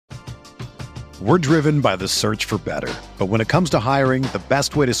We're driven by the search for better. But when it comes to hiring, the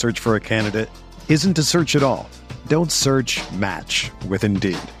best way to search for a candidate isn't to search at all. Don't search, match with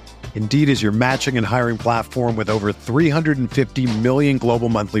Indeed. Indeed is your matching and hiring platform with over 350 million global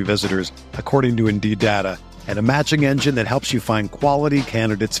monthly visitors, according to Indeed data, and a matching engine that helps you find quality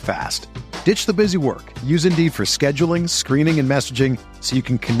candidates fast. Ditch the busy work. Use Indeed for scheduling, screening, and messaging so you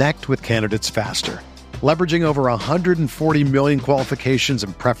can connect with candidates faster. Leveraging over 140 million qualifications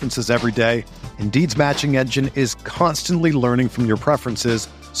and preferences every day, Indeed's matching engine is constantly learning from your preferences,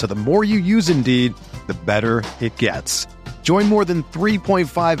 so the more you use Indeed, the better it gets. Join more than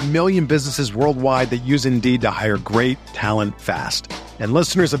 3.5 million businesses worldwide that use Indeed to hire great talent fast. And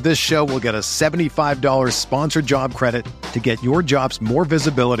listeners of this show will get a $75 sponsored job credit to get your jobs more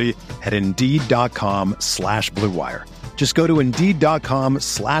visibility at Indeed.com/Blue Wire. Just go to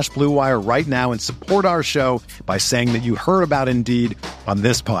Indeed.com/Blue Wire right now and support our show by saying that you heard about Indeed on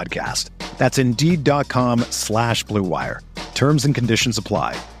this podcast. That's Indeed.com/Blue Wire. Terms and conditions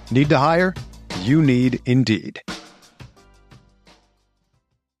apply. Need to hire? You need Indeed.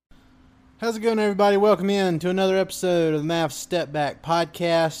 How's it going, everybody? Welcome in to another episode of the Mavs Step Back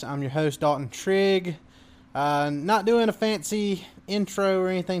Podcast. I'm your host, Dalton Trigg. Not doing a fancy intro or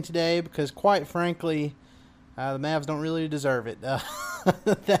anything today because, quite frankly, the Mavs don't really deserve it.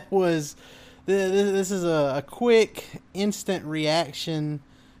 This is a quick, instant reaction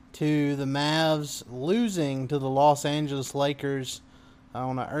to the Mavs losing to the Los Angeles Lakers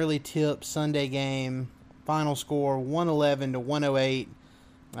on an early tip Sunday game. Final score 111-108.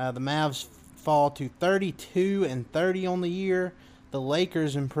 The Mavs fall to 32-30 on the year. The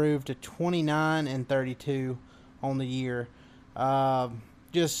Lakers improved to 29-32 on the year.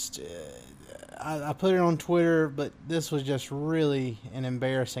 I put it on Twitter, but this was just really an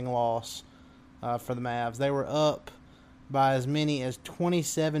embarrassing loss for the Mavs. They were up by as many as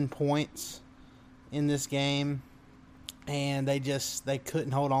 27 points in this game, and they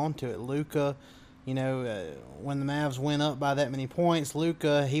couldn't hold on to it. Luka, when the Mavs went up by that many points,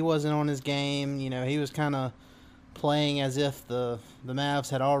 Luka, he wasn't on his game. He was kind of playing as if the Mavs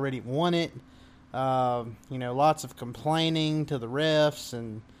had already won it. Lots of complaining to the refs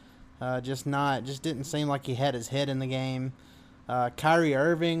and just didn't seem like he had his head in the game. Kyrie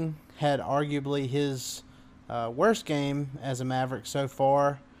Irving had arguably his worst game as a Maverick so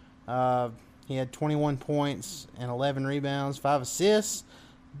far. He had 21 points and 11 rebounds, 5 assists,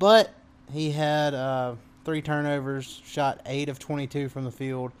 but he had 3 turnovers, shot 8 of 22 from the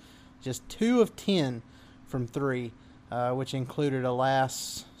field, just 2 of 10 from 3, which included a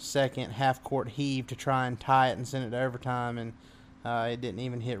last-second half-court heave to try and tie it and send it to overtime, and it didn't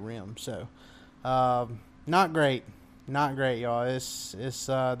even hit rim. So, not great, y'all. This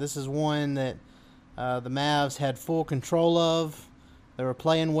is one that the Mavs had full control of. They were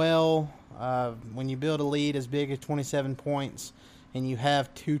playing well. When you build a lead as big as 27 points, and you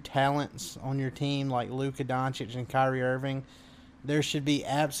have 2 talents on your team like Luka Doncic and Kyrie Irving, there should be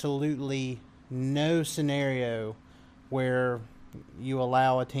absolutely no scenario where you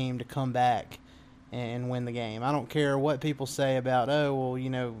allow a team to come back and win the game. I don't care what people say about, the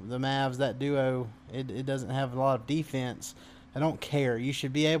Mavs, that duo, it doesn't have a lot of defense. I don't care. You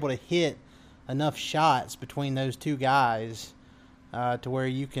should be able to hit enough shots between those 2 guys to where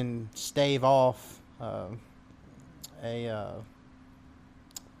you can stave off a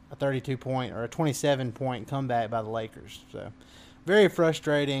 32-point or a 27-point comeback by the Lakers. So, very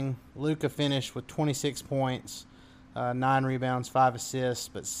frustrating. Luka finished with 26 points, 9 rebounds, 5 assists,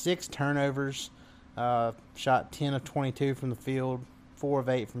 but 6 turnovers. Shot 10 of 22 from the field, 4 of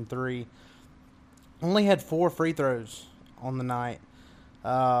 8 from 3. Only had 4 free throws on the night.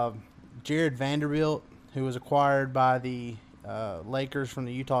 Jared Vanderbilt, who was acquired by the Lakers from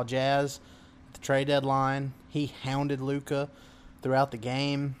the Utah Jazz at the trade deadline, he hounded Luka throughout the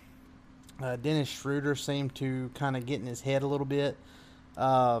game. Dennis Schroeder seemed to kind of get in his head a little bit.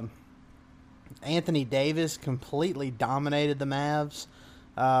 Anthony Davis completely dominated the Mavs.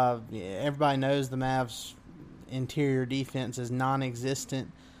 Everybody knows the Mavs' interior defense is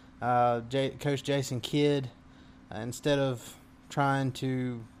non-existent. Coach Jason Kidd, instead of trying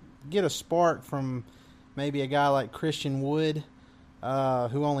to get a spark from maybe a guy like Christian Wood,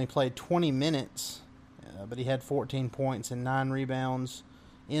 who only played 20 minutes, but he had 14 points and 9 rebounds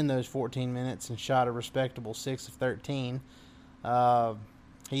in those 14 minutes and shot a respectable 6 of 13.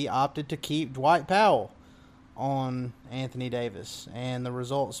 He opted to keep Dwight Powell on Anthony Davis, and the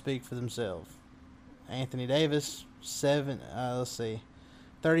results speak for themselves. Anthony Davis, 37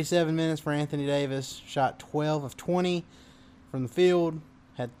 minutes for Anthony Davis, shot 12 of 20 from the field,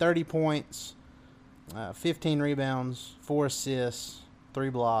 had 30 points, 15 rebounds, 4 assists, 3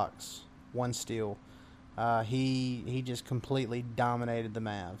 blocks, 1 steal. He just completely dominated the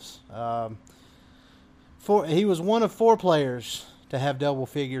Mavs. He was one of 4 players to have double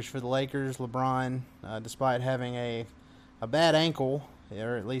figures for the Lakers. LeBron, despite having a bad ankle,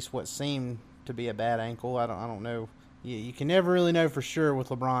 or at least what seemed to be a bad ankle. I don't know. You can never really know for sure with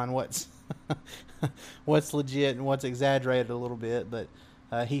LeBron what's legit and what's exaggerated a little bit. But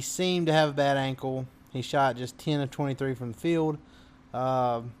he seemed to have a bad ankle. He shot just 10 of 23 from the field.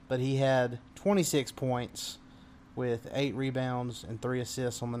 But he had 26 points with 8 rebounds and 3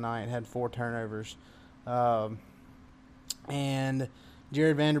 assists on the night. Had 4 turnovers. And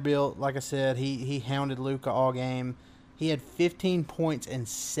Jared Vanderbilt, like I said, he hounded Luka all game. He had 15 points and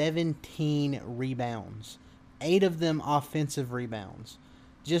 17 rebounds. 8 of them offensive rebounds.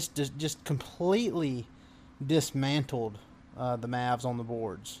 Just completely dismantled the Mavs on the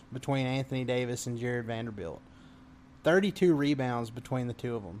boards between Anthony Davis and Jared Vanderbilt. 32 rebounds between the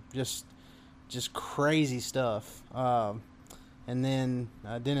two of them. Just crazy stuff. And then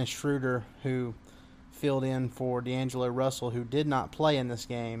Dennis Schroeder, who filled in for D'Angelo Russell, who did not play in this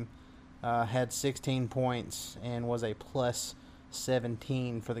game, had 16 points and was a plus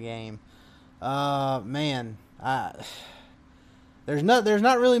 17 for the game. Man, there's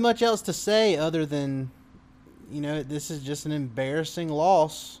not really much else to say other than, this is just an embarrassing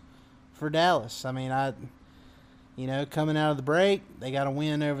loss for Dallas. I mean, coming out of the break, they got a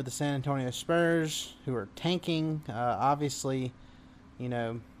win over the San Antonio Spurs, who are tanking. Obviously,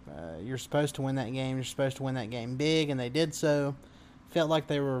 you're supposed to win that game. You're supposed to win that game big, and they did so. Felt like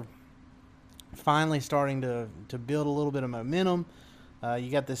they were finally starting to build a little bit of momentum. You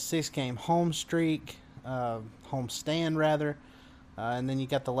got this 6-game home streak, home stand rather, and then you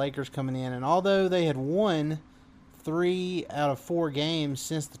got the Lakers coming in. And although they had won 3 out of 4 games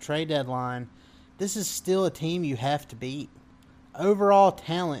since the trade deadline, this is still a team you have to beat. Overall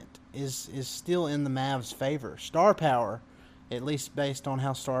talent is still in the Mavs' favor. Star power, at least based on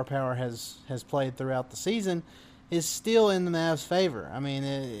how star power has played throughout the season, is still in the Mavs' favor. I mean,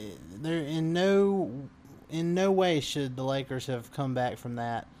 they're in no way should the Lakers have come back from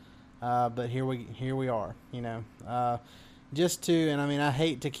that. But here we are. And I mean, I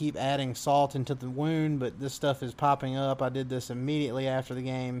hate to keep adding salt into the wound, but this stuff is popping up. I did this immediately after the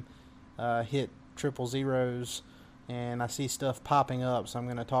game hit triple zeros, and I see stuff popping up, so I'm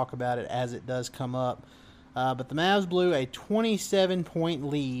going to talk about it as it does come up. But the Mavs blew a 27-point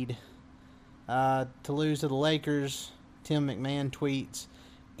lead to lose to the Lakers. Tim McMahon tweets,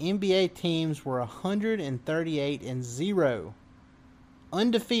 NBA teams were 138-0.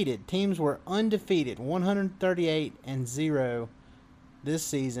 Undefeated. Teams were undefeated, 138-0 this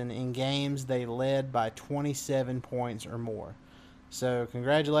season in games they led by 27 points or more. So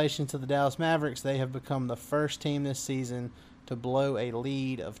congratulations to the Dallas Mavericks. They have become the first team this season to blow a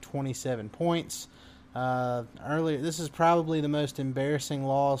lead of 27 points. This is probably the most embarrassing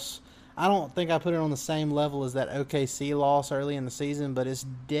loss. I don't think I put it on the same level as that OKC loss early in the season, but it's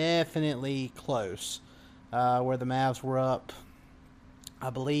definitely close. Where the Mavs were up,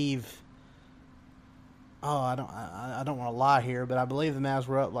 I believe. I don't want to lie here, but I believe the Mavs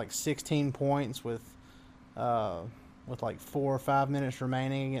were up like 16 points with like 4 or 5 minutes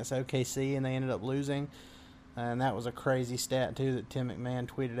remaining against OKC, and they ended up losing. And that was a crazy stat too that Tim McMahon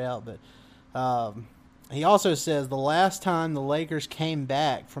tweeted out. But he also says the last time the Lakers came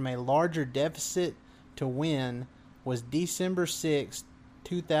back from a larger deficit to win was December 6,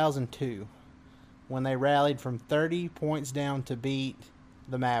 2002, when they rallied from 30 points down to beat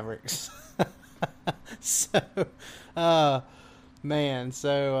the Mavericks. So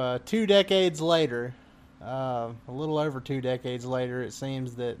 2 decades later, a little over 2 decades later, it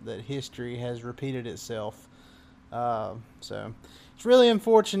seems that history has repeated itself. So it's really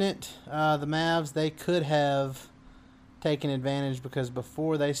unfortunate. The Mavs, they could have taken advantage, because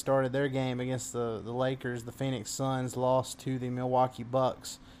before they started their game against the Lakers, the Phoenix Suns lost to the Milwaukee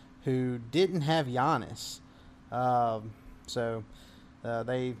Bucks, who didn't have Giannis. So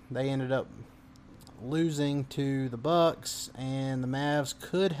they ended up losing to the Bucks, and the Mavs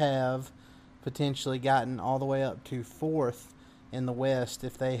could have potentially gotten all the way up to 4th in the West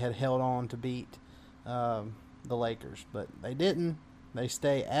if they had held on to beat the Lakers. But they didn't. They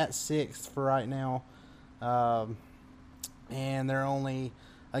stay at 6th for right now, and they're only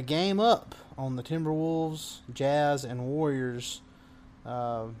a game up on the Timberwolves, Jazz, and Warriors,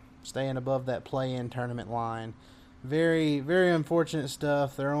 staying above that play-in tournament line. Very, very unfortunate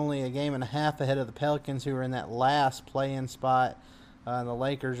stuff. They're only a game and a half ahead of the Pelicans, who are in that last play-in spot. And the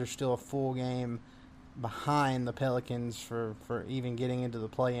Lakers are still a full game behind the Pelicans for even getting into the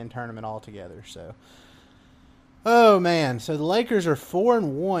play-in tournament altogether. So Oh man, so the Lakers are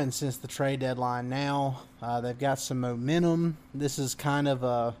 4-1 since the trade deadline. Now they've got some momentum. This is kind of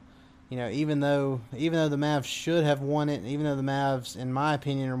a, even though the Mavs should have won it, and even though the Mavs, in my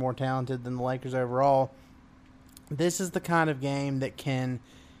opinion, are more talented than the Lakers overall, this is the kind of game that can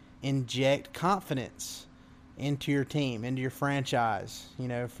inject confidence into your team, into your franchise,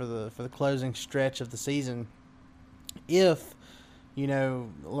 for the closing stretch of the season. If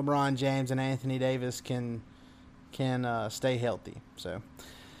LeBron James and Anthony Davis can stay healthy. So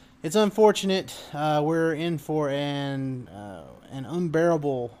it's unfortunate. We're in for an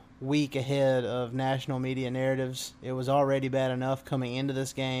unbearable week ahead of national media narratives. It was already bad enough coming into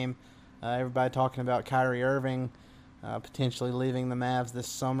this game. Everybody talking about Kyrie Irving potentially leaving the Mavs this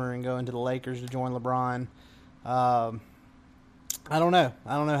summer and going to the Lakers to join LeBron. I don't know.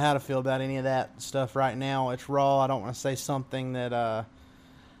 I don't know how to feel about any of that stuff right now. It's raw. I don't want to say something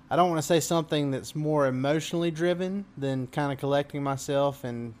that's more emotionally driven than kind of collecting myself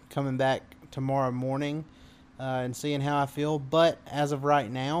and coming back tomorrow morning and seeing how I feel. But as of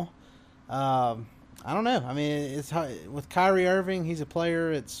right now, I don't know. I mean, it's with Kyrie Irving, he's a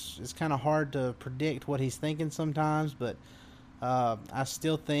player. It's kind of hard to predict what he's thinking sometimes, but I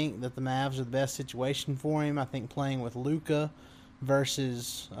still think that the Mavs are the best situation for him. I think playing with Luka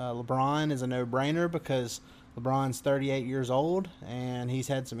versus LeBron is a no-brainer because LeBron's 38 years old, and he's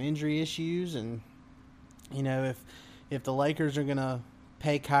had some injury issues. And, if the Lakers are going to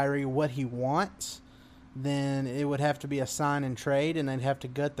pay Kyrie what he wants, then it would have to be a sign and trade, and they'd have to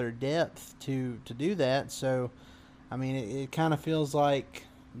gut their depth to do that. So, I mean, it kind of feels like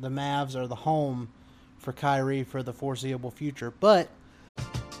the Mavs are the home for Kyrie for the foreseeable future. But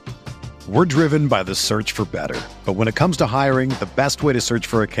We're driven by the search for better. But when it comes to hiring, the best way to search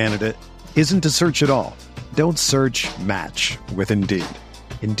for a candidate isn't to search at all. Don't search, match with Indeed.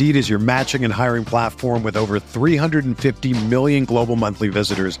 Indeed is your matching and hiring platform with over 350 million global monthly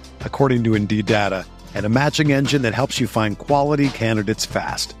visitors, according to Indeed data, and a matching engine that helps you find quality candidates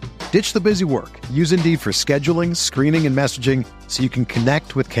fast. Ditch the busy work. Use Indeed for scheduling, screening, and messaging so you can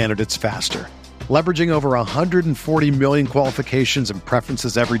connect with candidates faster. Leveraging over 140 million qualifications and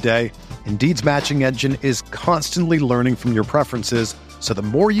preferences every day, Indeed's matching engine is constantly learning from your preferences, so the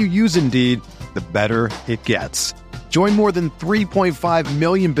more you use Indeed, the better it gets. Join more than 3.5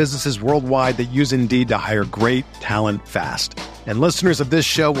 million businesses worldwide that use Indeed to hire great talent fast. And listeners of this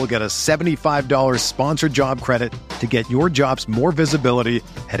show will get a $75 sponsored job credit to get your jobs more visibility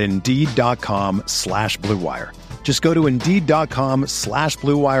at Indeed.com/Blue Wire. Just go to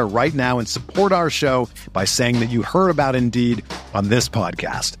Indeed.com/Blue Wire right now and support our show by saying that you heard about Indeed on this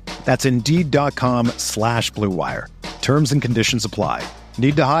podcast. That's Indeed.com/Blue Wire. Terms and conditions apply.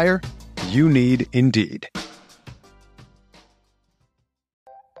 Need to hire? You need Indeed.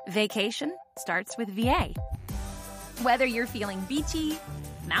 Vacation starts with VA. Whether you're feeling beachy,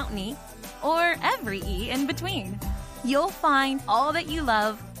 mountainy, or every E in between, you'll find all that you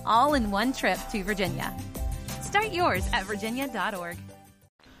love all in one trip to Virginia. Start yours at virginia.org.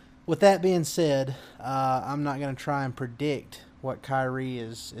 with that being said, I'm not going to try and predict what Kyrie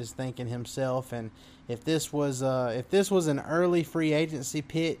is thinking himself. And if this was an early free agency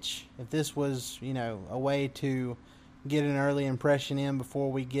pitch, if this was a way to get an early impression in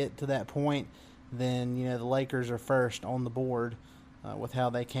before we get to that point, then the Lakers are first on the board with how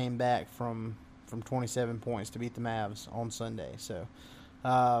they came back from 27 points to beat the Mavs on Sunday. So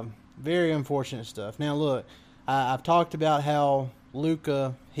very unfortunate stuff. Now look, I've talked about how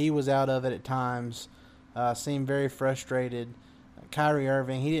Luka, he was out of it at times, seemed very frustrated. Kyrie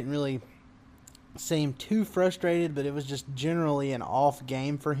Irving, he didn't really seem too frustrated, but it was just generally an off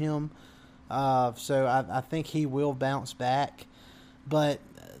game for him. So I think he will bounce back. But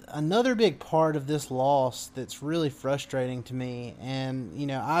another big part of this loss that's really frustrating to me, and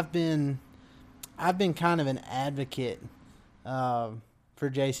I've been kind of an advocate for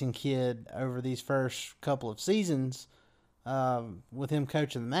Jason Kidd over these first couple of seasons with him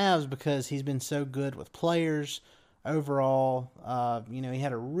coaching the Mavs because he's been so good with players overall. He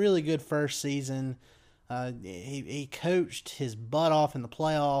had a really good first season. He coached his butt off in the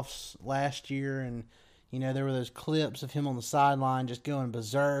playoffs last year, and there were those clips of him on the sideline just going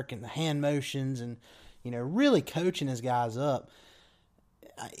berserk and the hand motions and really coaching his guys up.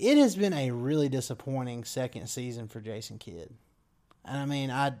 It has been a really disappointing second season for Jason Kidd. And I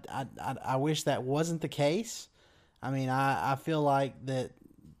mean, I wish that wasn't the case. I mean, I feel like that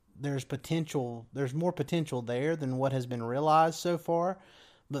there's more potential there than what has been realized so far.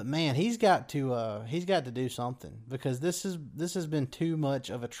 But man, he's got to do something, because this has been too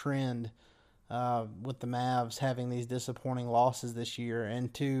much of a trend with the Mavs having these disappointing losses this year.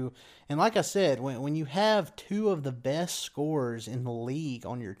 And like I said, when you have two of the best scorers in the league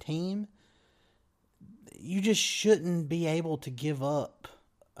on your team, you just shouldn't be able to give up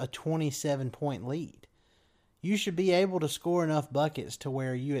a 27-point lead. You should be able to score enough buckets to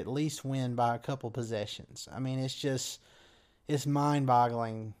where you at least win by a couple possessions. I mean, it's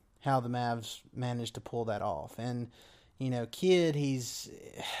mind-boggling how the Mavs managed to pull that off. And, Kidd,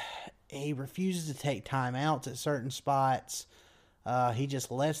 he refuses to take timeouts at certain spots. He just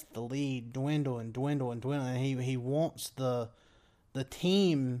lets the lead dwindle and dwindle and dwindle. And he wants the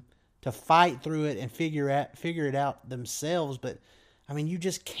team to fight through it and figure it out themselves. But, I mean, you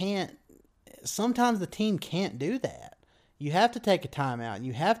just can't. Sometimes the team can't do that. You have to take a timeout, and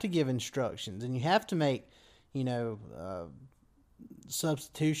you have to give instructions, and you have to make,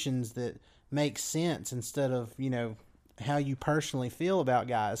 substitutions that make sense instead of, how you personally feel about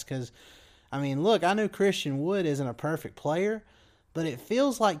guys. Because, I mean, look, I know Christian Wood isn't a perfect player, but it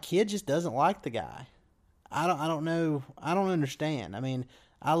feels like Kidd just doesn't like the guy. I don't know. I don't understand. I mean,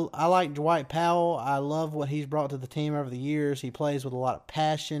 I like Dwight Powell. I love what he's brought to the team over the years. He plays with a lot of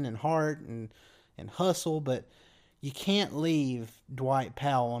passion and heart and hustle, but you can't leave Dwight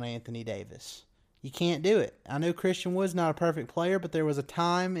Powell on Anthony Davis. You can't do it. I know Christian Wood's not a perfect player, but there was a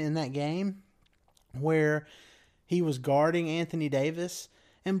time in that game where he was guarding Anthony Davis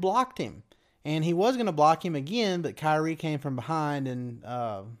and blocked him. And he was going to block him again, but Kyrie came from behind and,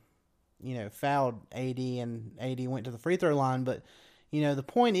 fouled AD, and AD went to the free throw line. But, the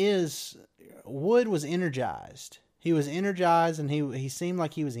point is, Wood was energized. He was energized, and he seemed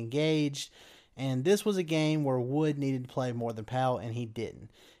like he was engaged. And this was a game where Wood needed to play more than Powell, and he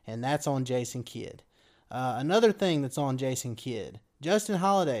didn't. And that's on Jason Kidd. Another thing that's on Jason Kidd, Justin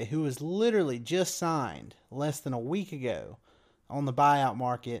Holiday, who was literally just signed less than a week ago on the buyout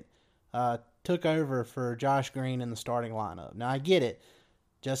market, took over for Josh Green in the starting lineup. Now, I get it.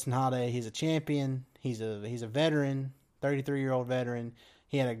 Justin Holiday, he's a champion. He's a veteran, 33-year-old veteran.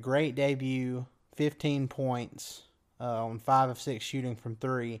 He had a great debut, 15 points on 5 of 6 shooting from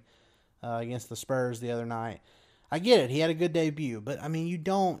 3 against the Spurs the other night. I get it. He had a good debut, but I mean, you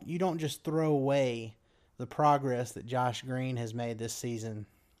don't just throw away the progress that Josh Green has made this season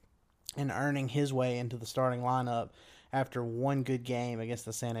and earning his way into the starting lineup after one good game against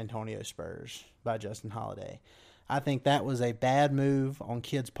the San Antonio Spurs by Justin Holiday. I think that was a bad move on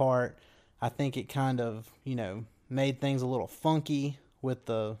Kidd's part. I think it kind of, made things a little funky with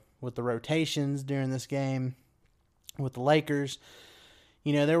the rotations during this game with the Lakers.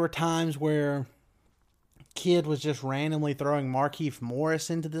 There were times where Kidd was just randomly throwing Markieff Morris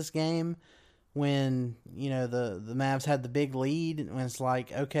into this game when, the Mavs had the big lead. And it's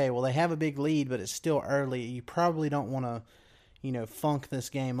like, okay, well, they have a big lead, but it's still early. You probably don't want to, funk this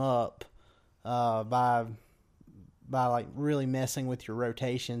game up by like really messing with your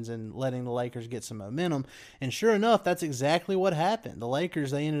rotations and letting the Lakers get some momentum. And sure enough, that's exactly what happened. The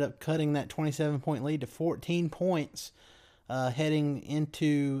Lakers, they ended up cutting that 27-point lead to 14 points heading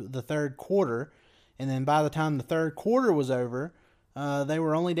into the third quarter. And then by the time the third quarter was over, they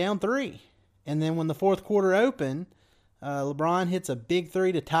were only down 3. And then when the fourth quarter opened, LeBron hits a big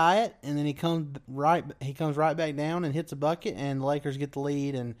 3 to tie it, and then he comes right back down and hits a bucket, and the Lakers get the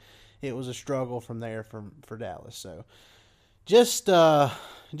lead, and it was a struggle from there for Dallas. So just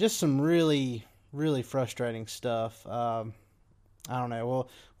some really, really frustrating stuff. I don't know.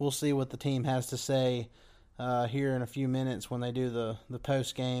 We'll see what the team has to say here in a few minutes when they do the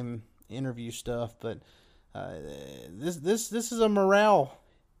post game interview stuff. But this is a morale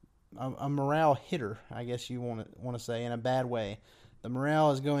hitter, I guess you want to say, in a bad way. The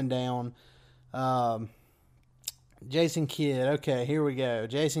morale is going down. Jason Kidd, okay, here we go.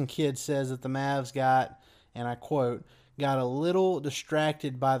 Jason Kidd says that the Mavs got, and I quote, got a little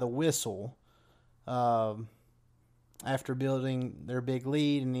distracted by the whistle after building their big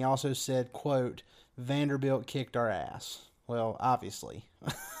lead, and he also said, quote, Vanderbilt kicked our ass. Well, obviously.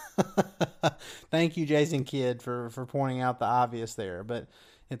 Thank you, Jason Kidd, for pointing out the obvious there. But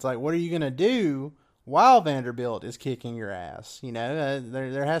it's like, what are you going to do while Vanderbilt is kicking your ass?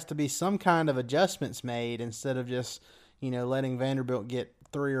 There has to be some kind of adjustments made instead of just, letting Vanderbilt get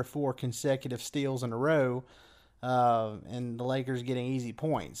 3 or 4 consecutive steals in a row and the Lakers getting easy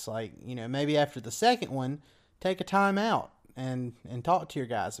points. Like, maybe after the second one, take a timeout and talk to your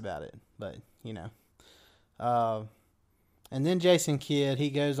guys about it. But, and then Jason Kidd, he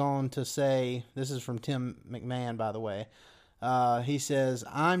goes on to say, this is from Tim McMahon, by the way. He says,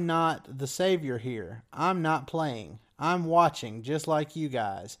 I'm not the savior here. I'm not playing. I'm watching, just like you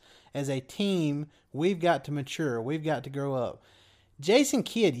guys. As a team, we've got to mature. We've got to grow up. Jason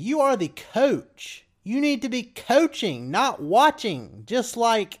Kidd, you are the coach. You need to be coaching, not watching, just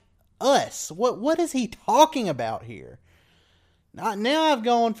like us. What is he talking about here? Now I've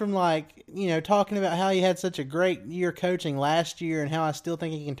gone from talking about how he had such a great year coaching last year and how I still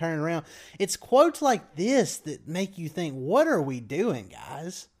think he can turn it around. It's quotes like this that make you think, what are we doing,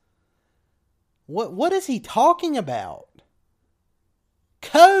 guys? What is he talking about?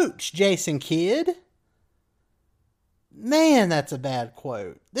 Coach Jason Kidd. Man, that's a bad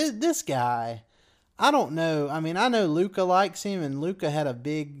quote. This guy, I don't know. I mean, I know Luka likes him, and Luka had a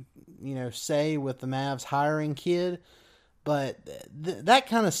big, say with the Mavs hiring Kidd, but that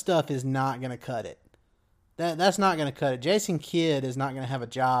kind of stuff is not going to cut it. That's not going to cut it. Jason Kidd is not going to have a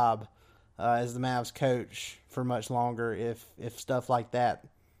job as the Mavs coach for much longer if stuff like that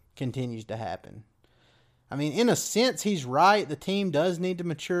continues to happen. I mean, in a sense, he's right. The team does need to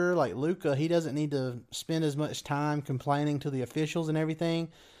mature. Like Luka, he doesn't need to spend as much time complaining to the officials and everything.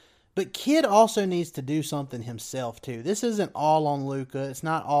 But Kidd also needs to do something himself, too. This isn't all on Luka. It's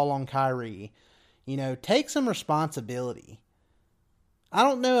not all on Kyrie. Take some responsibility. I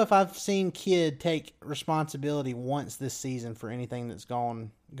don't know if I've seen Kidd take responsibility once this season for anything that's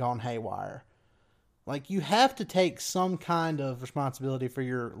gone haywire. Like, you have to take some kind of responsibility for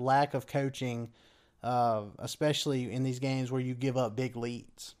your lack of coaching, especially in these games where you give up big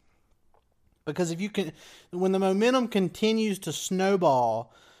leads. Because when the momentum continues to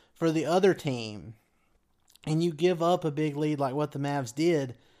snowball for the other team, and you give up a big lead like what the Mavs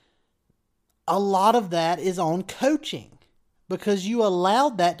did, a lot of that is on coaching. Because you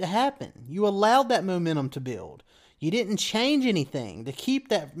allowed that to happen. You allowed that momentum to build. You didn't change anything to keep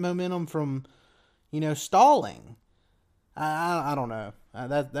that momentum from, stalling. I don't know.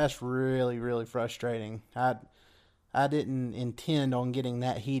 That's really, really frustrating. I didn't intend on getting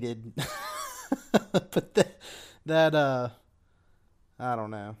that heated. But I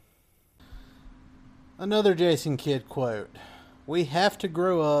don't know. Another Jason Kidd quote. We have to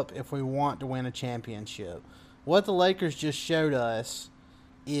grow up if we want to win a championship. What the Lakers just showed us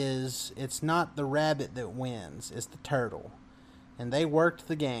is it's not the rabbit that wins, it's the turtle. And they worked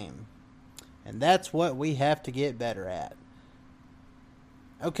the game. And that's what we have to get better at.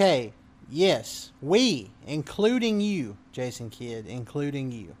 Okay, yes, we, including you, Jason Kidd,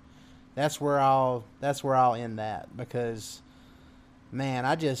 including you. That's where I'll end that, because man,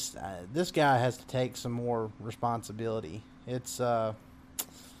 this guy has to take some more responsibility. It's man,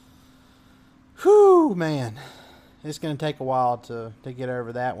 it's going to take a while to get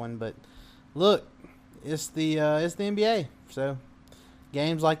over that one. But look, it's the NBA, so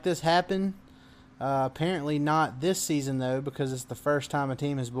games like this happen. Apparently not this season though, because it's the first time a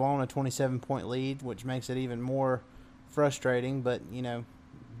team has blown a 27-point lead, which makes it even more frustrating. But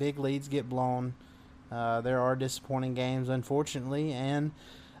big leads get blown. There are disappointing games, unfortunately, and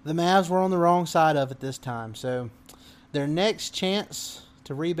the Mavs were on the wrong side of it this time. So their next chance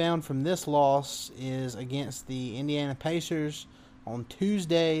to rebound from this loss is against the Indiana Pacers on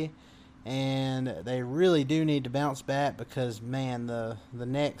Tuesday, and they really do need to bounce back because, man, the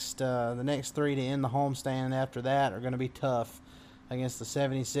next three to end the homestand after that are going to be tough against the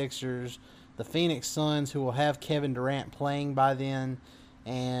 76ers, the Phoenix Suns, who will have Kevin Durant playing by then,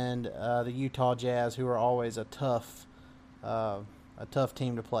 and the Utah Jazz, who are always a tough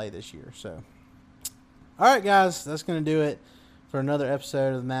team to play this year. So, all right, guys, that's going to do it for another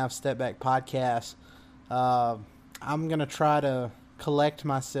episode of the Mavs Step Back Podcast. I'm going to try to collect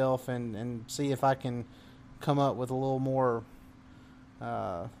myself and see if I can come up with a little more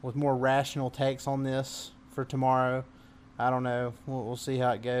with more rational takes on this for tomorrow. I don't know. We'll see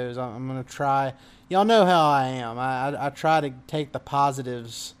how it goes. I'm going to try. Y'all know how I am. I try to take the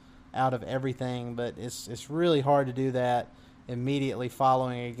positives out of everything, but it's really hard to do that immediately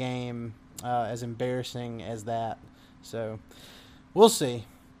following a game as embarrassing as that. So we'll see.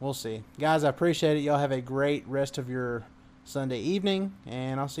 Guys, I appreciate it. Y'all have a great rest of your Sunday evening,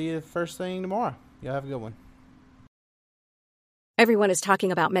 and I'll see you first thing tomorrow. Y'all have a good one. Everyone is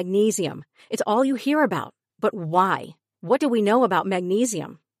talking about magnesium. It's all you hear about. But why? What do we know about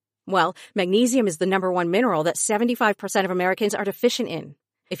magnesium? Well, magnesium is the number one mineral that 75% of Americans are deficient in.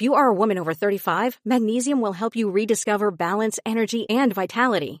 If you are a woman over 35, magnesium will help you rediscover balance, energy, and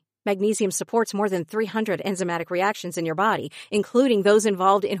vitality. Magnesium supports more than 300 enzymatic reactions in your body, including those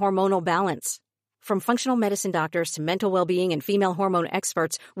involved in hormonal balance. From functional medicine doctors to mental well-being and female hormone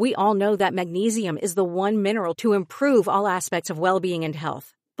experts, we all know that magnesium is the one mineral to improve all aspects of well-being and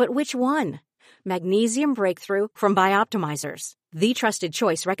health. But which one? Magnesium Breakthrough from Bioptimizers, the trusted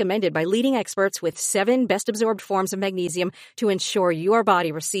choice recommended by leading experts with 7 best-absorbed forms of magnesium to ensure your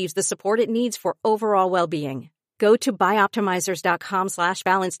body receives the support it needs for overall well-being. Go to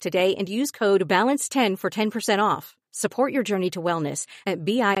bioptimizers.com/balance today and use code BALANCE10 for 10% off. Support your journey to wellness at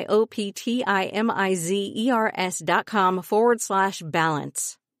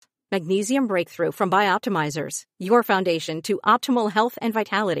bioptimizers.com/balance. Magnesium Breakthrough from Bioptimizers, your foundation to optimal health and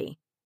vitality.